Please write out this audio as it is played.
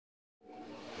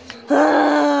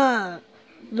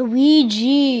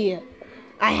Luigi.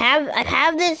 I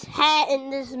have this hat in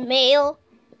this mail.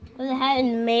 There's a hat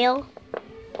in the mail.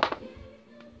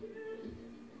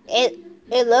 It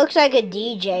looks like a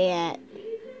DJ hat.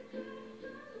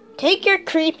 Take your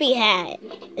creepy hat.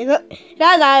 It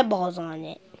has eyeballs on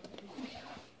it.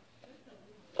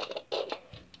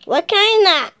 What kind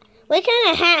of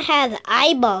hat has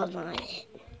eyeballs on it?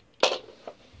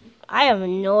 I have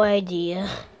no idea.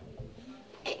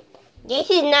 This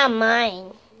is not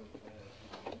mine.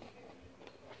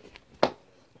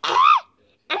 Ah!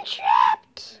 I'm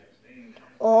trapped.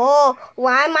 Oh,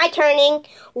 why am I turning?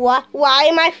 Why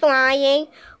am I flying?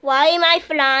 Why am I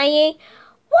flying?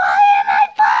 Why am I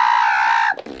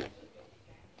flying?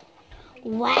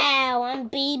 Wow, I'm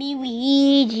baby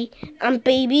Luigi. I'm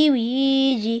baby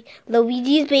Luigi.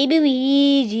 Luigi's baby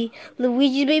Luigi.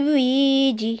 Luigi's baby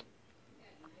Luigi.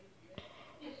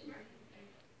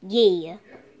 Yeah.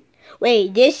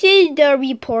 Wait, this is the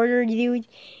reporter dude,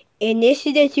 and this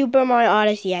is the Super Mario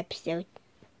Odyssey episode.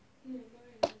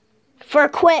 For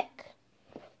quick.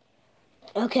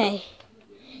 Okay.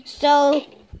 So,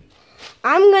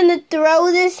 I'm gonna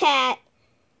throw this hat,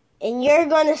 and you're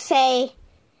gonna say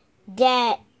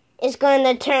that it's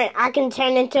gonna I can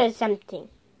turn into something.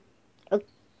 Okay.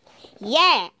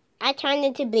 Yeah, I turned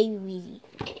into Baby Luigi.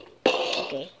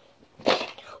 Okay.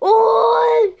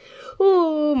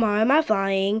 Oh my, am I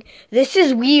flying? This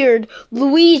is weird.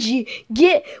 Luigi,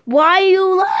 why are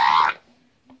you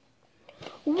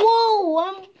Whoa,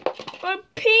 I'm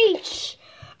Peach.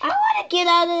 I want to get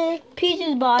out of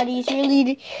Peach's body.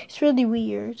 It's really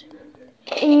weird.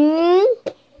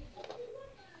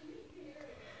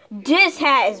 This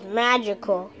hat is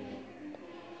magical.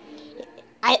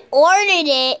 I ordered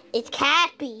it. It's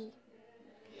Cappy.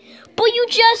 But you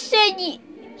just said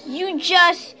you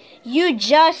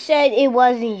just said it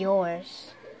wasn't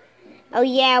yours. Oh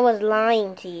yeah, I was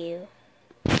lying to you.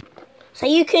 So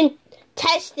you can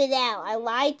test it out. I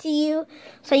lied to you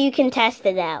so you can test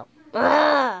it out.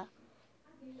 Ugh.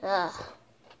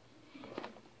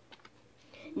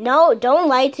 No, don't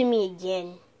lie to me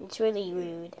again. It's really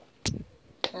rude.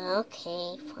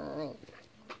 Okay, fine.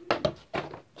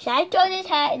 Should I throw this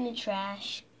hat in the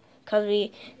trash? Cause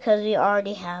we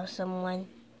already have someone.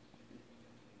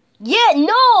 Yeah,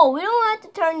 no, we don't have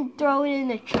to throw it in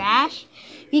the trash.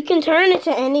 You can turn it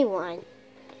to anyone.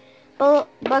 But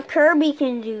Kirby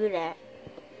can do that.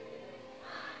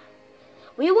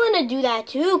 We want to do that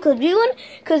too,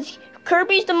 cause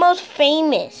Kirby's the most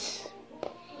famous.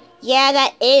 Yeah,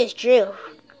 that is true.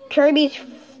 Kirby's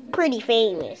pretty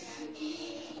famous.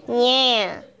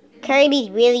 Yeah, Kirby's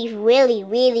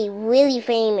really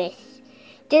famous.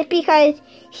 Just because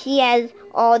he has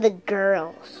all the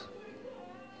girls.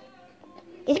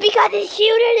 It's because he's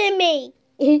cuter than me.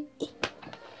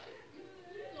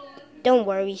 Don't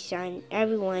worry, son.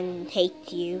 Everyone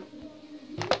hates you.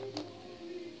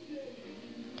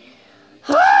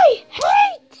 I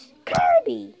hate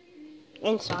Kirby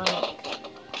and Sonic.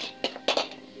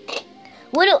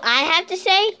 What do I have to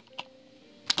say?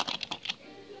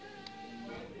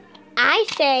 I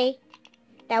say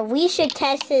that we should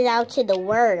test it out to the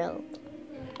world.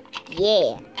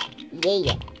 Yeah.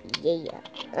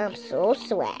 I'm so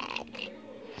swag.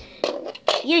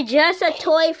 You're just a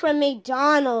toy from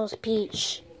McDonald's,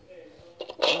 Peach.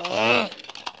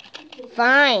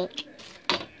 Fine.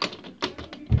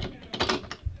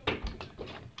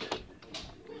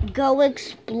 Go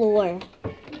explore.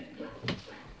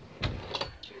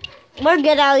 Or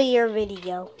get out of your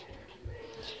video.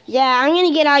 Yeah, I'm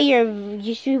gonna get out of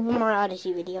your Super Mario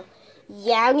Odyssey video.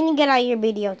 Yeah, I'm gonna get out of your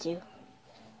video too.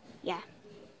 Yeah.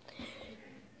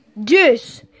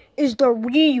 This is the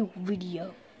real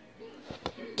video.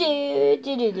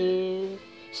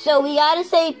 So we gotta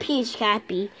say Peach,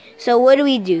 Cappy. So what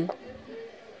do?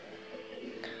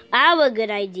 I have a good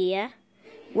idea.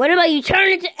 What about you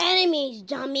turn into enemies,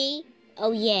 dummy?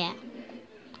 Oh yeah,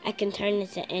 I can turn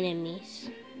into enemies.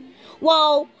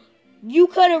 Well, you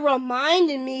could have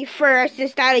reminded me first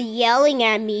instead of yelling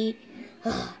at me.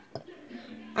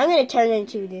 I'm gonna turn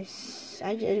into this.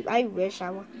 I wish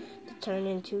I wanted to turn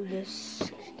into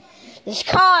this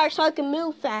car so I can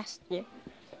move faster.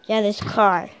 Yeah, this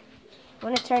car. I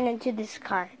want to turn into this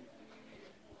car.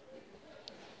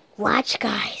 Watch,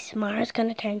 guys. Mario's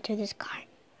gonna turn into this car.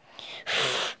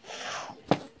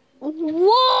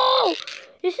 Whoa!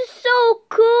 This is so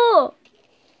cool.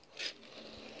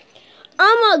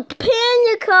 I'm a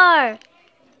panda car.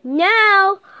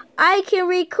 Now I can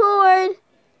record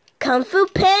Kung Fu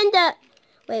Panda.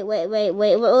 Wait.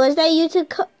 What was that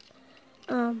YouTube?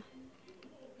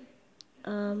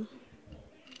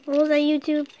 What was that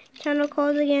YouTube channel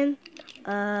called again?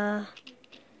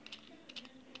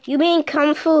 You mean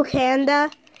Kung Fu Panda?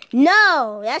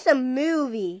 No, that's a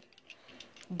movie.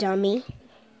 Dummy.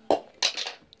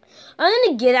 I'm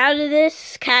gonna get out of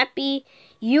this, Cappy.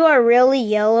 You are really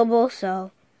yellable,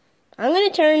 so I'm gonna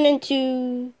turn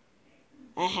into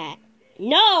a hat.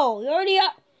 No, you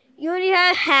already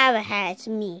have a hat. It's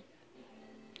me.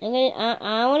 I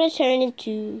want to turn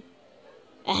into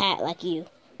a hat like you.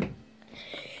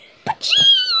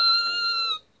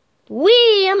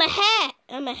 Wee! I'm a hat.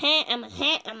 I'm a hat. I'm a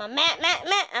hat. I'm a mat.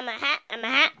 I'm a hat. I'm a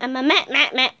hat. I'm a mat.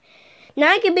 Now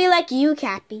I can be like you,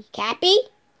 Cappy. Cappy.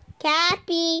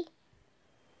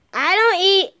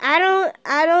 I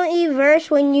don't eat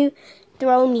verse when you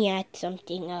throw me at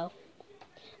something. Oh,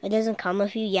 it doesn't come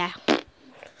with you. Yeah.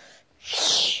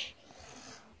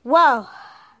 Whoa.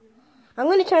 I'm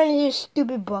gonna turn into a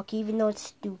stupid book, even though it's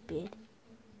stupid.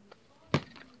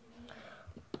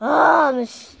 Oh, I'm a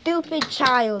stupid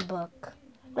child book.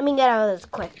 Let me get out of this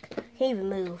quick. Can't even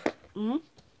move. Let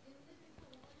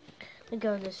me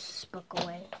throw this book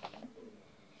away.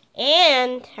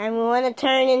 And I want to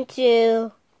turn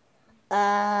into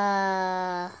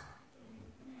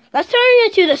let's turn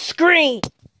into the screen.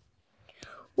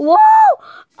 Whoa!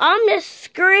 On the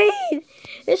screen!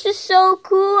 This is so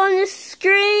cool on the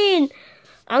screen!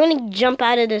 I'm gonna jump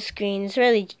out of the screen. It's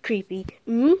really creepy.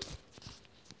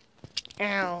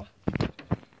 Ow.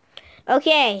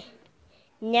 Okay.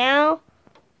 Now,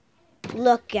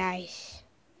 look, guys.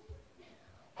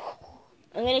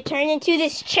 I'm gonna turn into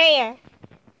this chair.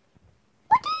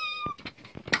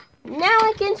 Now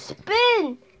I can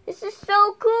spin! This is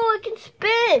so cool, I can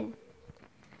spin!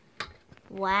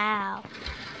 Wow.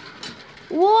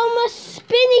 Whoa, I'm a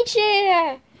spinny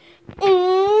chair!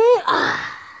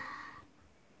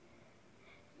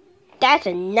 That's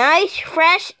a nice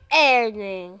fresh air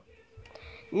thing.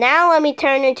 Now let me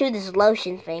turn into this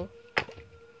lotion thing.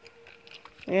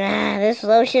 This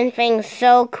lotion thing's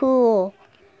so cool.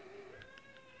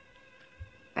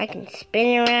 I can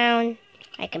spin around.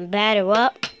 I can batter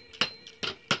up.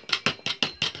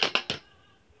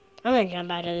 I'm gonna jump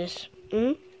out of this.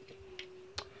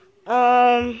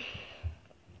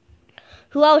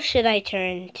 Who else should I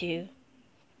turn to?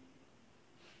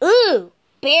 Ooh,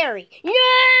 Barry. No!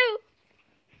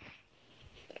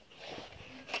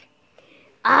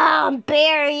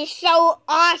 Barry, you're so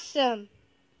awesome.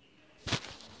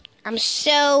 I'm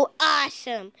so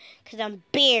awesome because I'm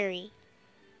Barry.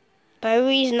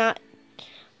 Barry's not...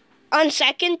 On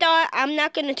second thought, I'm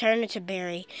not going to turn into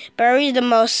Barry. Barry's the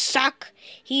most suck.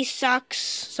 He sucks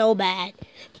so bad.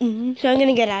 So I'm going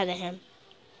to get out of him.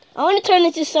 I want to turn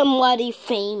into somebody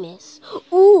famous.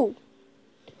 Ooh,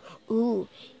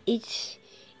 it's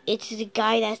the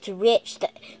guy that's rich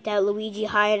that Luigi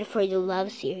hired for the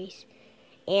Love series.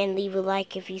 And leave a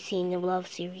like if you've seen the Love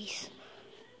series.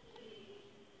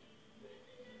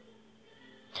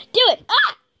 Do it!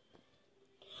 Ah!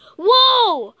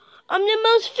 Whoa! I'm the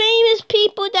most famous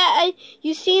people that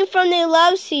you've seen from the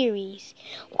Love series.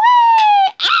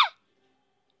 Whee! Ah!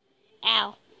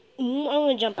 Ow. I'm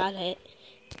going to jump out of it.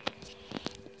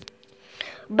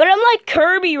 But I'm like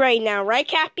Kirby right now, right,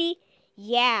 Cappy?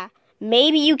 Yeah.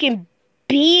 Maybe you can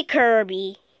be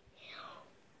Kirby.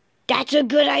 That's a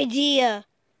good idea.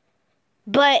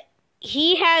 But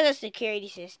he has a security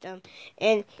system.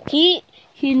 And he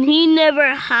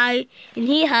never hides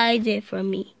it from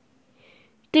me.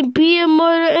 To be a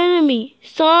mortal enemy,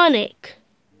 Sonic.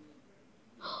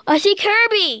 I see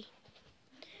Kirby.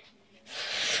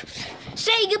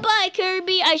 Say goodbye,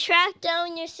 Kirby. I tracked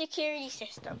down your security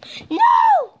system.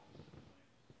 No!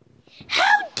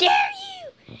 How dare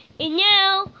you? And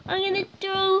now I'm gonna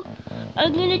throw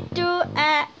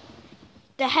at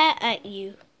the hat at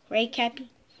you, right, Cappy?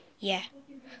 Yeah.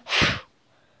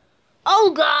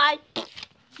 Oh God!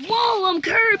 Whoa, I'm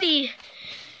Kirby.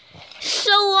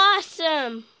 So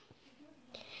awesome!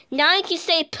 Now I can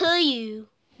say Pooh.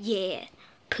 Yeah,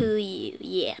 Pooh.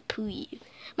 Yeah, Pooh.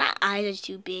 My eyes are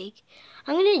too big.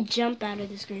 I'm gonna jump out of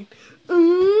the screen.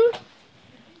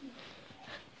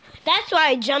 That's why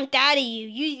I jumped out of you.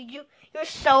 You're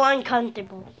so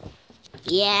uncomfortable.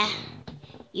 Yeah,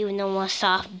 even though I'm a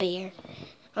soft bear.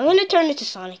 I'm gonna turn into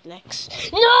Sonic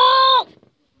next. No!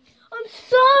 I'm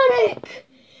Sonic!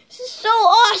 This is so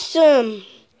awesome!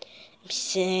 I'm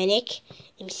Sonic.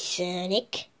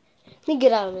 Let me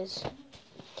get out of this.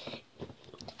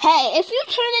 Hey, if you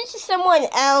turn into someone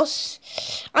else,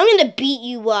 I'm gonna beat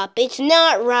you up. It's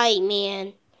not right,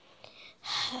 man.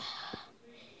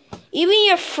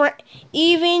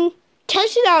 Even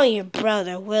test it out on your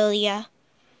brother, will ya?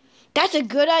 That's a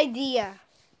good idea.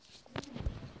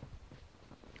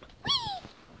 Whee!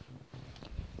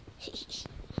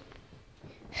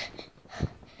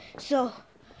 So,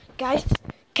 guys,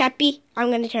 Cappy,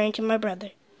 I'm gonna turn into my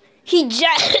brother. He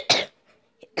just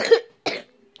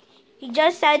he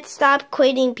just said stop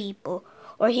quitting people,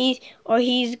 or he's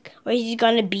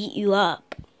gonna beat you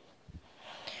up.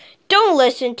 Don't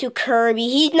listen to Kirby.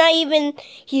 He's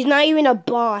not even a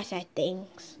boss at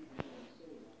things.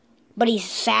 But he's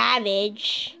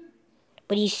savage.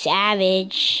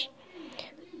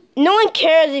 No one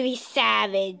cares if he's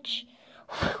savage.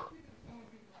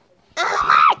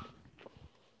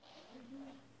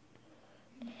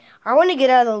 I want to get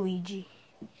out of Luigi.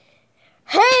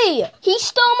 Hey, he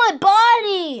stole my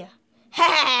body.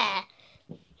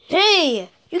 Hey,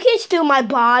 you can't steal my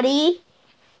body.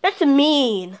 That's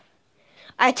mean.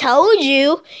 I told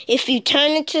you, if you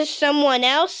turn into someone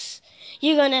else,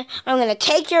 I'm gonna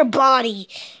take your body.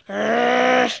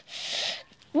 Luigi!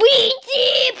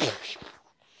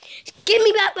 Give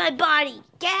me back my body,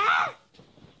 yeah?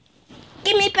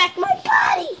 Give me back my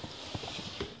body.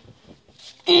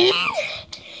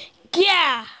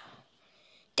 Yeah.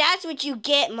 That's what you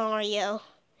get, Mario.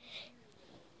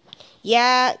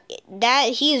 Yeah,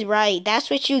 he's right. That's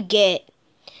what you get.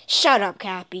 Shut up,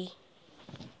 Cappy.